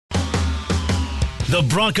The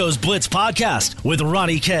Broncos Blitz Podcast with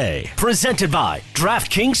Ronnie K. Presented by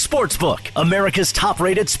DraftKings Sportsbook, America's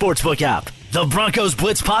top-rated sportsbook app. The Broncos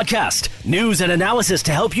Blitz Podcast. News and analysis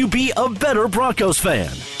to help you be a better Broncos fan.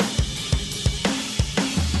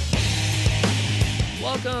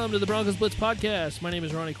 Welcome to the Broncos Blitz Podcast. My name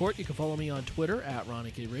is Ronnie Court. You can follow me on Twitter at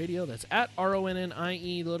Ronnie K Radio. That's at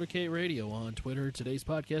RONNIE, the letter K Radio on Twitter. Today's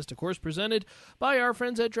podcast, of course, presented by our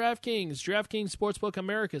friends at DraftKings. DraftKings Sportsbook,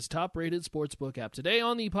 America's top-rated sportsbook app. Today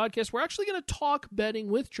on the podcast, we're actually going to talk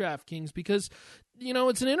betting with DraftKings because, you know,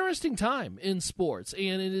 it's an interesting time in sports,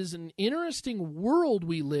 and it is an interesting world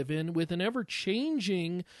we live in with an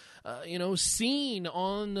ever-changing scene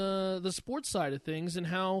on the sports side of things, and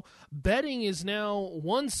how betting is now,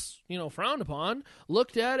 once frowned upon,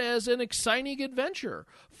 looked at as an exciting adventure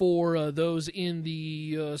for those in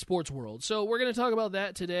the sports world. So we're going to talk about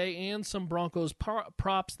that today and some Broncos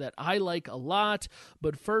props that I like a lot.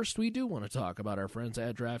 But first, we do want to talk about our friends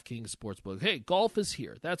at DraftKings Sportsbook. Hey, golf is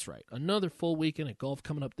here. That's right. Another full weekend at golf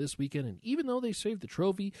coming up this weekend. And even though they saved the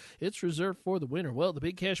trophy, it's reserved for the winner. Well, the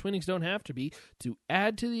big cash winnings don't have to be. To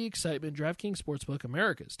add to the excitement, DraftKings Sportsbook,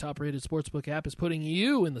 America's top-rated sportsbook app, is putting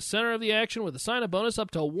you in the center of the action with a sign-up bonus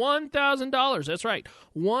up to $1,000. That's right,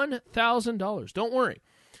 $1,000. Don't worry.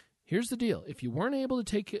 Here's the deal. If you weren't able to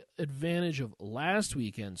take advantage of last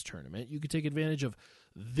weekend's tournament, you could take advantage of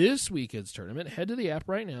this weekend's tournament. Head to the app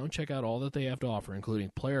right now and check out all that they have to offer,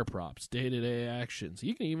 including player props, day-to-day actions.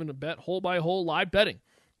 You can even bet hole-by-hole live betting.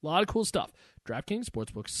 A lot of cool stuff. DraftKings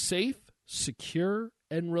Sportsbook, safe, secure,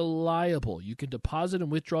 and reliable. You can deposit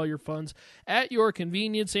and withdraw your funds at your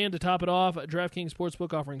convenience. And to top it off, DraftKings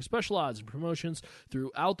Sportsbook offering special odds and promotions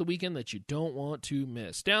throughout the weekend that you don't want to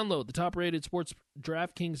miss. Download the top-rated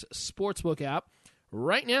DraftKings Sportsbook app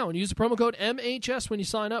right now and use the promo code MHS when you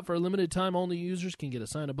sign up. For a limited time, only users can get a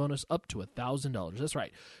sign-up bonus up to $1,000. That's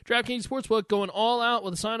right. DraftKings Sportsbook going all out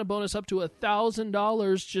with a sign-up bonus up to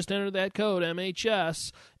 $1,000. Just enter that code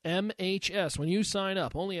MHS. MHS when you sign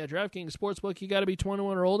up. Only at DraftKings Sportsbook. You got to be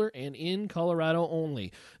 21 or older and in Colorado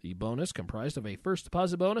only. The bonus comprised of a first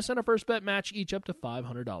deposit bonus and a first bet match, each up to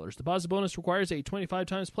 $500. Deposit bonus requires a 25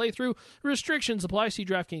 times playthrough. Restrictions apply. See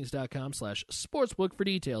DraftKings.com/sportsbook for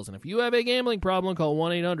details. And if you have a gambling problem, call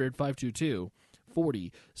 1-800-522-4700.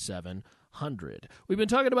 We've been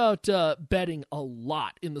talking about betting a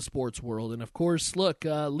lot in the sports world. And, of course, look,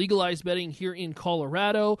 legalized betting here in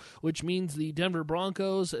Colorado, which means the Denver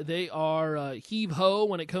Broncos, they are heave-ho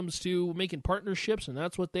when it comes to making partnerships, and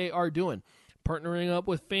that's what they are doing. Partnering up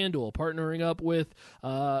with FanDuel, partnering up with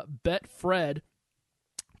Betfred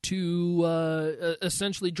to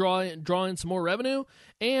essentially draw in some more revenue,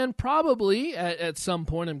 and probably at some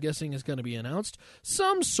point, I'm guessing is going to be announced,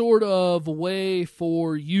 some sort of way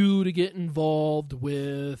for you to get involved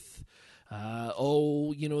with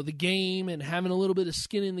the game and having a little bit of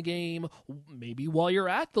skin in the game, maybe while you're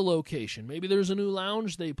at the location. Maybe there's a new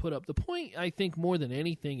lounge they put up. The point, I think, more than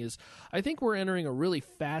anything is I think we're entering a really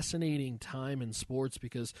fascinating time in sports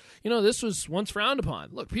because, this was once frowned upon.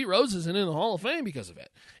 Look, Pete Rose isn't in the Hall of Fame because of it.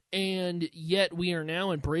 And yet we are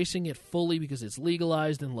now embracing it fully because it's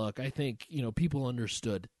legalized. And look, I think, people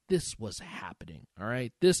understood this was happening, all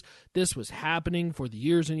right? This was happening for the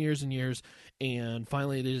years and years and years, and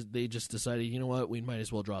finally they just decided, you know what, we might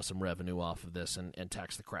as well draw some revenue off of this and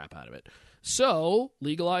tax the crap out of it. So,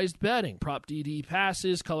 legalized betting. Prop DD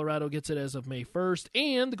passes. Colorado gets it as of May 1st.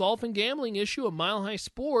 And the golf and gambling issue of Mile High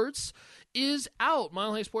Sports is out.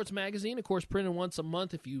 Mile High Sports magazine, of course, printed once a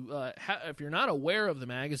month. If you're not aware of the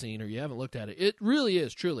magazine or you haven't looked at it, it really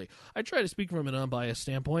is, truly, I try to speak from an unbiased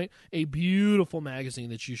standpoint, a beautiful magazine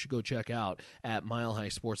that you should go check out at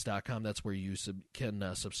milehighsports.com. That's where you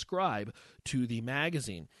can subscribe to the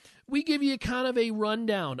magazine. We give you kind of a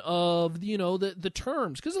rundown of, the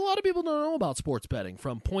terms, because a lot of people don't know about sports betting,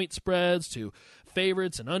 from point spreads to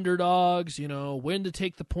favorites and underdogs, when to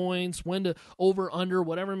take the points, when to over, under,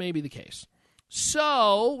 whatever may be the case.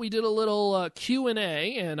 So we did a little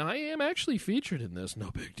Q&A, and I am actually featured in this, no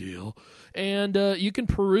big deal. And you can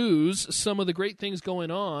peruse some of the great things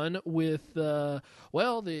going on with, the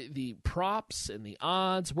props and the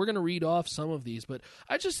odds. We're going to read off some of these, but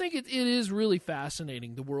I just think it is really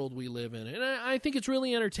fascinating, the world we live in. And I think it's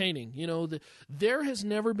really entertaining. There has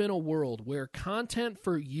never been a world where content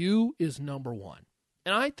for you is number one.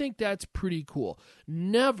 And I think that's pretty cool.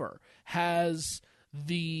 Never has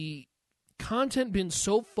the content been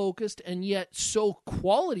so focused and yet so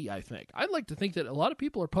quality, I think. I'd like to think that a lot of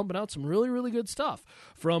people are pumping out some really, really good stuff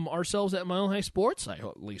from ourselves at Mile High Sports,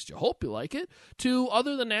 at least you hope you like it, to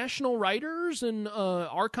other the national writers and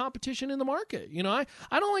our competition in the market. I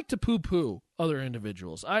don't like to poo-poo other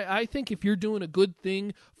individuals. I think if you're doing a good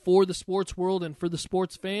thing for the sports world and for the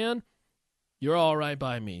sports fan, you're all right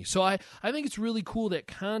by me. So I think it's really cool that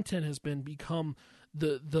content has become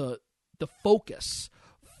the focus,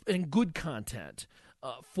 and good content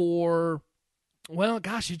for, well,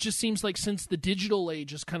 gosh, it just seems like since the digital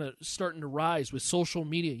age is kind of starting to rise with social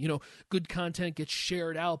media, good content gets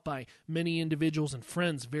shared out by many individuals and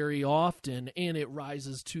friends very often, and it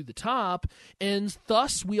rises to the top, and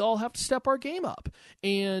thus we all have to step our game up.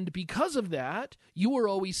 And because of that, you are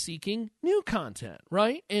always seeking new content,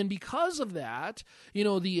 right? And because of that,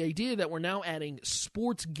 the idea that we're now adding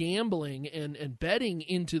sports gambling and betting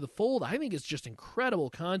into the fold, I think is just incredible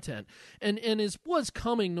content, and was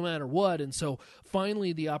coming no matter what. And so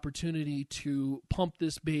finally the opportunity to pump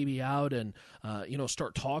this baby out and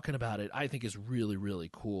start talking about it, I think is really, really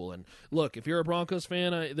cool. And look, if you're a Broncos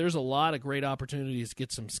fan, there's a lot of great opportunities to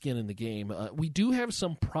get some skin in the game. We do have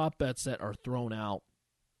some prop bets that are thrown out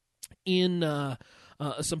in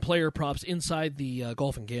some player props inside the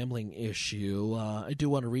golf and gambling issue. I do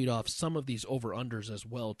want to read off some of these over-unders as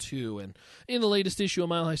well, too. And in the latest issue of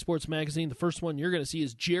Mile High Sports Magazine, the first one you're going to see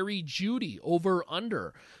is Jerry Jeudy,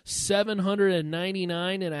 over-under,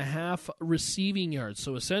 799.5 receiving yards.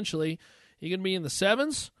 So essentially, you're going to be in the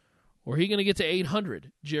sevens, or are you going to get to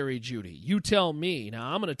 800, Jerry Jeudy? You tell me.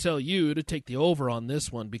 Now, I'm going to tell you to take the over on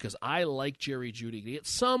this one because I like Jerry Jeudy to get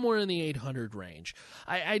somewhere in the 800 range.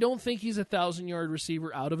 I don't think he's a 1,000-yard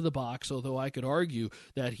receiver out of the box, although I could argue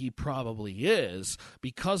that he probably is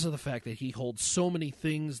because of the fact that he holds so many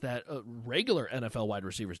things that regular NFL wide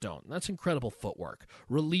receivers don't. And that's incredible footwork,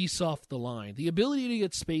 release off the line. The ability to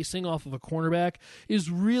get spacing off of a cornerback is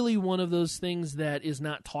really one of those things that is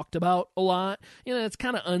not talked about a lot. It's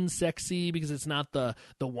kind of unsexy because it's not the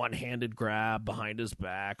one-handed grab behind his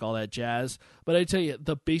back, all that jazz. But I tell you,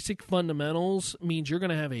 the basic fundamentals means you're going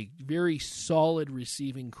to have a very solid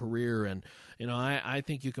receiving career. And, I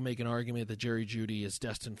think you can make an argument that Jerry Jeudy is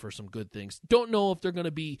destined for some good things. Don't know if they're going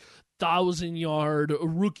to be 1,000-yard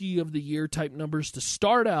rookie of the year type numbers to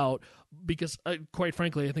start out because, quite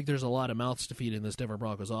frankly, I think there's a lot of mouths to feed in this Denver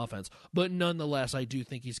Broncos offense. But nonetheless, I do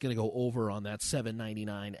think he's going to go over on that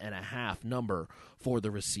 799.5 number for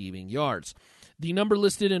the receiving yards. The number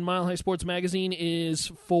listed in Mile High Sports Magazine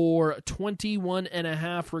is for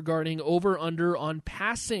 21.5 regarding over-under on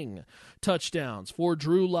passing touchdowns for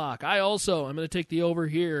Drew Lock. I'm going to take the over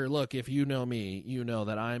here. Look, if you know me, you know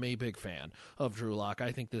that I'm a big fan of Drew Lock.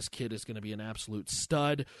 I think this kid is going to be an absolute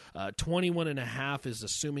stud. 21.5 is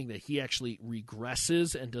assuming that he actually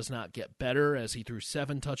regresses and does not get better, as he threw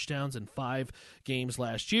 7 touchdowns in 5 games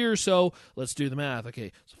last year. So let's do the math.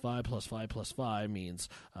 Okay, so 5 plus 5 plus 5 means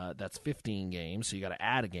that's 15 games. So you got to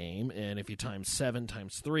add a game, and if you times 7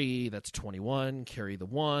 times 3, that's 21. Carry the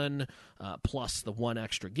 1 plus the 1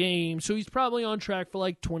 extra game. So he's probably on track for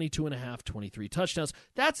like 22.5, 23 touchdowns.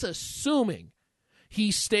 That's assuming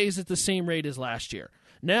he stays at the same rate as last year.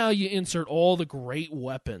 Now you insert all the great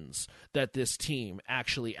weapons that this team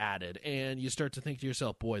actually added, and you start to think to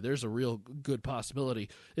yourself, boy, there's a real good possibility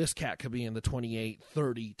this cat could be in the 28,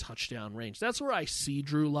 30 touchdown range. That's where I see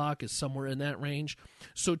Drew Lock, is somewhere in that range.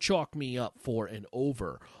 So chalk me up for an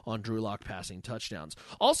over on Drew Lock passing touchdowns.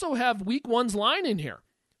 Also have Week 1's line in here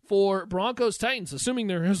for Broncos Titans, assuming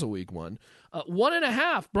there is a Week 1.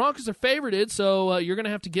 1.5. Broncos are favorited, so you're going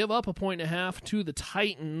to have to give up 1.5 to the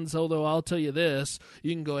Titans, although I'll tell you this,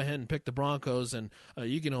 you can go ahead and pick the Broncos, and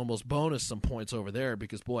you can almost bonus some points over there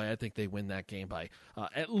because, boy, I think they win that game by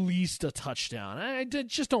at least a touchdown. I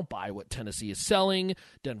just don't buy what Tennessee is selling.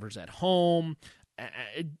 Denver's at home.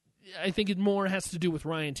 I think it more has to do with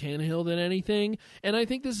Ryan Tannehill than anything, and I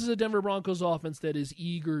think this is a Denver Broncos offense that is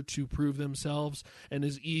eager to prove themselves and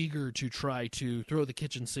is eager to try to throw the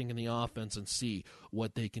kitchen sink in the offense and see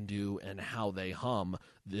what they can do and how they hum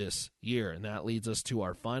this year. And that leads us to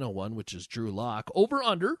our final one, which is Drew Lock. Over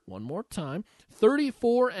under, one more time,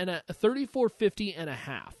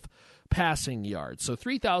 3450.5. passing yards. So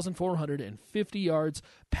 3,450 yards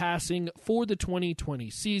passing for the 2020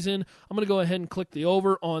 season. I'm going to go ahead and click the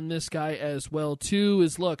over on this guy as well, too.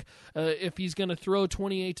 If he's going to throw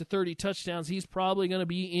 28 to 30 touchdowns, he's probably going to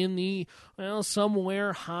be in the,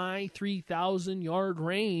 somewhere high 3,000-yard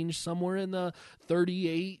range, somewhere in the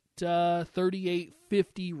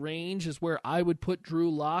 38-50 range is where I would put Drew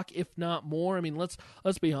Lock, if not more. I mean, let's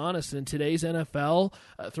be honest. In today's NFL,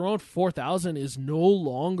 throwing 4,000 is no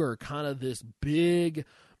longer kind of this big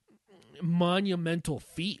monumental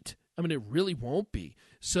feat. I mean, it really won't be.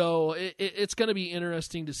 So it's going to be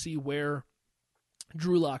interesting to see where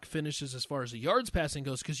Drew Lock finishes as far as the yards passing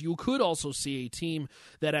goes, because you could also see a team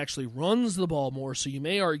that actually runs the ball more. So you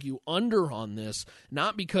may argue under on this,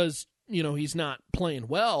 not because he's not playing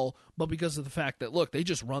well, but because of the fact that, look, they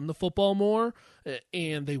just run the football more,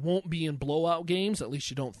 and they won't be in blowout games, at least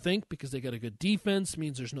you don't think, because they got a good defense,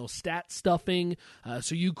 means there's no stat stuffing,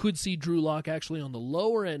 so you could see Drew Lock actually on the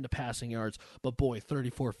lower end of passing yards, but boy,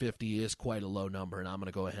 3,450 is quite a low number, and I'm going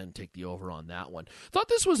to go ahead and take the over on that one. Thought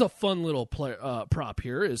this was a fun little prop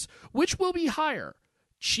here, is which will be higher,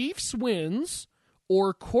 Chiefs wins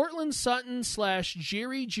or Cortland Sutton /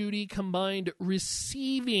 Jerry Jeudy combined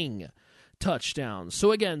receiving touchdowns.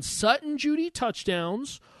 So again, Sutton, Jeudy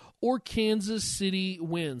touchdowns or Kansas City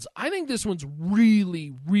wins. I think this one's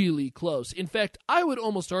really, really close. In fact, I would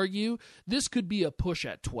almost argue this could be a push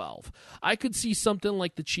at 12. I could see something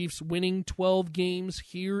like the Chiefs winning 12 games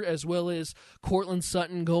here, as well as Cortland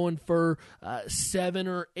Sutton going for 7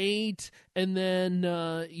 or 8, and then,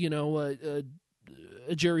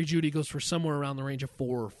 Jerry Jeudy goes for somewhere around the range of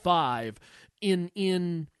 4 or 5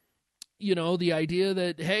 in the idea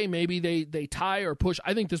that, hey, maybe they tie or push.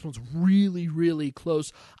 I think this one's really, really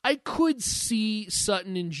close. I could see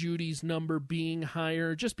Sutton and Judy's number being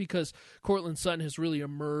higher just because Cortland Sutton has really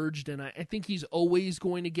emerged, and I think he's always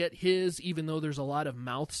going to get his, even though there's a lot of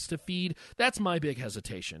mouths to feed. That's my big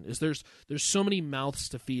hesitation, is there's so many mouths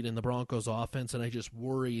to feed in the Broncos offense, and I just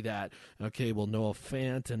worry that, okay, well, Noah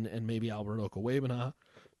Fant and maybe Albert Okwuegbunam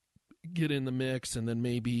get in the mix, and then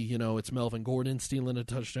maybe, it's Melvin Gordon stealing a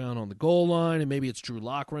touchdown on the goal line, and maybe it's Drew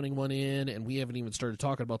Lock running one in, and we haven't even started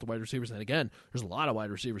talking about the wide receivers. And again, there's a lot of wide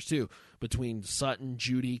receivers, too, between Sutton,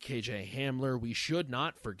 Jeudy, KJ Hamler. We should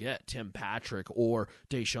not forget Tim Patrick or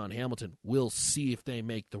Deshaun Hamilton. We'll see if they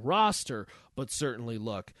make the roster, but certainly,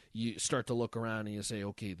 look, you start to look around and you say,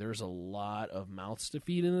 okay, there's a lot of mouths to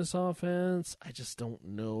feed in this offense. I just don't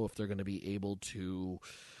know if they're going to be able to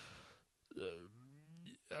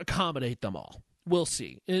accommodate them all. We'll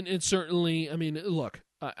see. And certainly, look,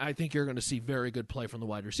 I think you're going to see very good play from the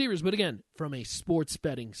wide receivers. But again, from a sports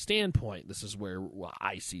betting standpoint, this is where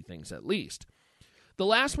I see things at least. The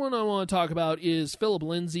last one I want to talk about is Phillip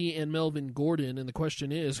Lindsay and Melvin Gordon, and the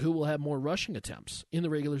question is, who will have more rushing attempts in the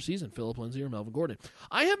regular season, Phillip Lindsay or Melvin Gordon?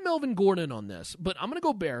 I have Melvin Gordon on this, but I'm going to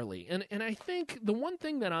go barely. And I think the one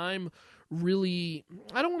thing that I'm really,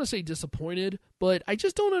 I don't want to say disappointed, but I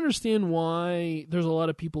just don't understand why there's a lot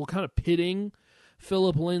of people kind of pitting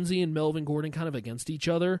Phillip Lindsay and Melvin Gordon kind of against each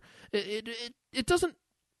other. It doesn't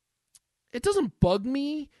bug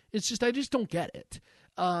me. It's just, I just don't get it.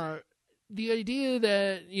 The idea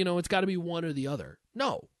that, it's got to be one or the other.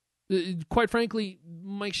 No. Quite frankly,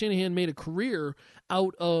 Mike Shanahan made a career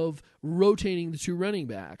out of rotating the two running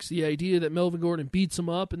backs. The idea that Melvin Gordon beats him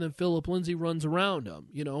up and then Phillip Lindsay runs around him,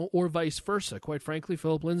 or vice versa. Quite frankly,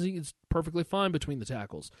 Phillip Lindsay is perfectly fine between the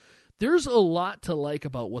tackles. There's a lot to like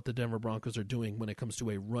about what the Denver Broncos are doing when it comes to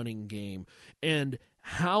a running game and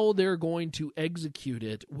how they're going to execute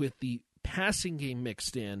it with the passing game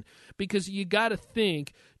mixed in, because you got to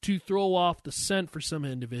think, to throw off the scent for some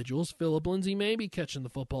individuals, Phillip Lindsay may be catching the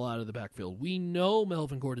football out of the backfield. We know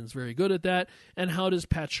Melvin Gordon's very good at that, and how does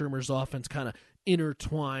Pat Shurmur's offense kind of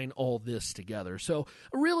intertwine all this together? So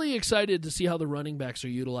really excited to see how the running backs are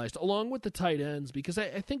utilized along with the tight ends, because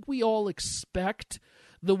I think we all expect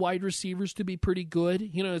the wide receivers to be pretty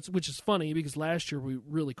good, which is funny because last year we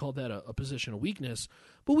really called that a position of weakness,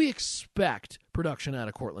 but we expect production out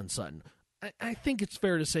of Cortland Sutton. I think it's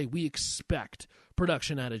fair to say we expect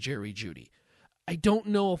production out of Jerry Jeudy. I don't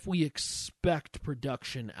know if we expect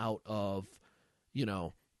production out of,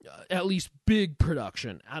 at least big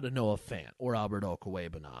production out of Noah Fant or Albert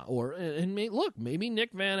Okwuegbunam, look, maybe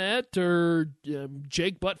Nick Van Ett or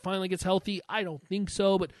Jake Butt finally gets healthy. I don't think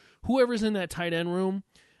so, but whoever's in that tight end room,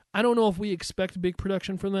 I don't know if we expect big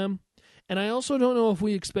production from them. And I also don't know if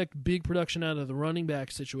we expect big production out of the running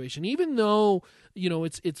back situation, even though,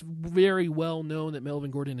 it's very well known that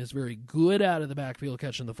Melvin Gordon is very good out of the backfield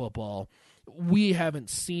catching the football. We haven't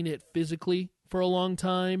seen it physically for a long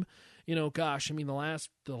time. The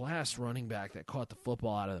last running back that caught the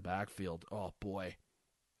football out of the backfield, oh boy.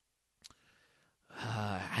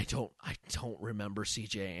 I don't remember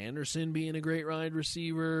C.J. Anderson being a great wide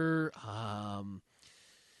receiver.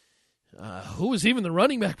 Who was even the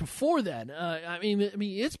running back before that?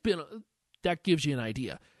 It's been, that gives you an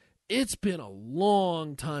idea. It's been a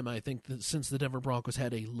long time, I think, since the Denver Broncos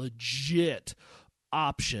had a legit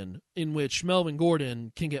option in which Melvin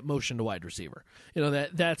Gordon can get motion to wide receiver.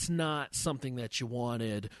 That's not something that you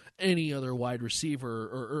wanted any other wide receiver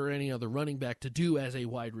or any other running back to do as a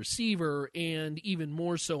wide receiver, and even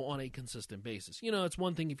more so on a consistent basis. It's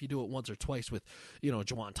one thing if you do it once or twice with,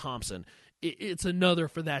 Juwan Thompson. It's another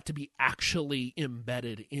for that to be actually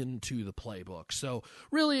embedded into the playbook. So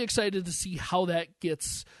really excited to see how that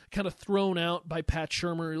gets kind of thrown out by Pat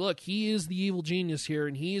Shurmur. Look, he is the evil genius here,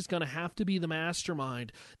 and he is going to have to be the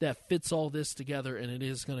mastermind that fits all this together, and it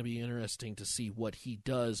is going to be interesting to see what he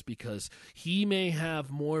does, because he may have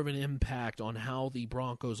more of an impact on how the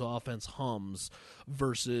Broncos offense hums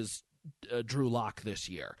versus Drew Lock this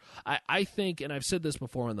year. I think, and I've said this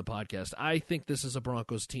before on the podcast, I think this is a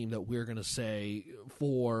Broncos team that we're going to say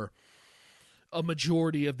for a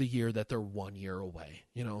majority of the year that they're 1 year away.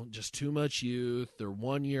 Just too much youth. They're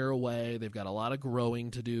 1 year away. They've got a lot of growing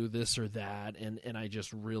to do, this or that. And I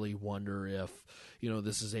just really wonder if,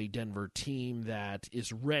 this is a Denver team that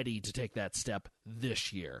is ready to take that step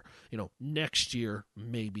this year. Next year,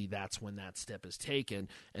 maybe that's when that step is taken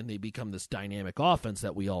and they become this dynamic offense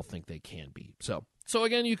that we all think they can be. So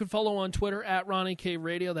again, you can follow on Twitter at Ronnie K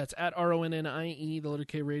Radio. That's at RONNIE, the letter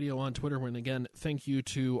K Radio on Twitter. And again, thank you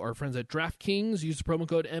to our friends at DraftKings. Use the promo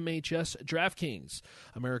code MHS. DraftKings,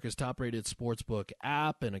 America's top-rated sportsbook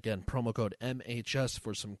app. And again, promo code MHS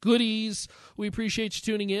for some goodies. We appreciate you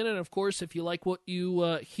tuning in. And of course, if you like what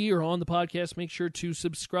you hear on the podcast, make sure to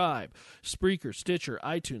subscribe. Spreaker, Stitcher,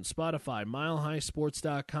 iTunes, Spotify,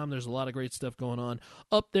 MileHighSports.com. There's a lot of great stuff going on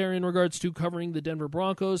up there in regards to covering the Denver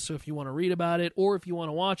Broncos. So if you want to read about it, or if you want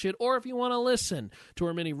to watch it, or if you want to listen to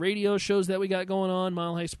our many radio shows that we got going on,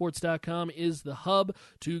 MileHighSports.com is the hub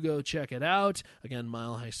to go check it out. Again,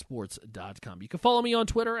 MileHighSports.com. You can follow me on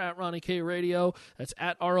Twitter at Ronnie K Radio. That's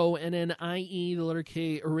at RONNIE, the letter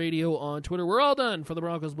K Radio on Twitter. We're all done for the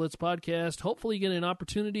Broncos Blitz podcast. Hopefully you get an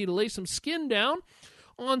opportunity to lay some skin down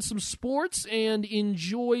on some sports and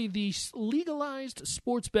enjoy the legalized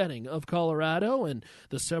sports betting of Colorado and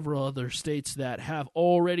the several other states that have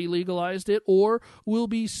already legalized it or will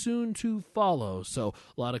be soon to follow. So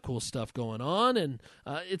a lot of cool stuff going on, and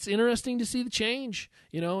it's interesting to see the change,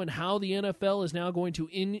 and how the NFL is now going to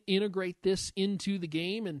integrate this into the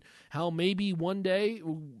game, and how maybe one day,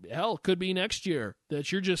 hell, could be next year,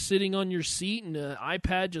 that you're just sitting on your seat and an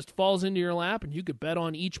iPad just falls into your lap and you could bet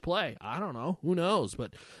on each play. I don't know. Who knows?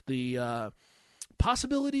 But the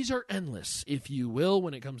possibilities are endless, if you will,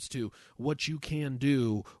 when it comes to what you can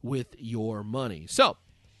do with your money. So,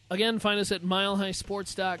 again, find us at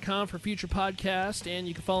MileHighSports.com for future podcasts, and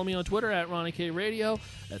you can follow me on Twitter at Ronnie K Radio.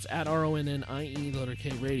 That's at RONNIE, the letter K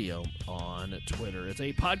Radio on Twitter. It's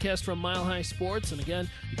a podcast from Mile High Sports, and again,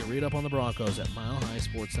 you can read up on the Broncos at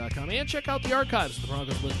MileHighSports.com, and check out the archives of the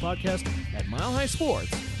Broncos Blitz podcast at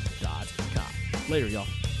MileHighSports.com. Later, y'all.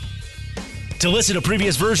 To listen to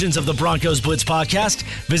previous versions of the Broncos Blitz podcast,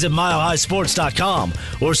 visit MileHighSports.com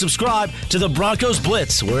or subscribe to the Broncos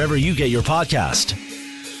Blitz wherever you get your podcast.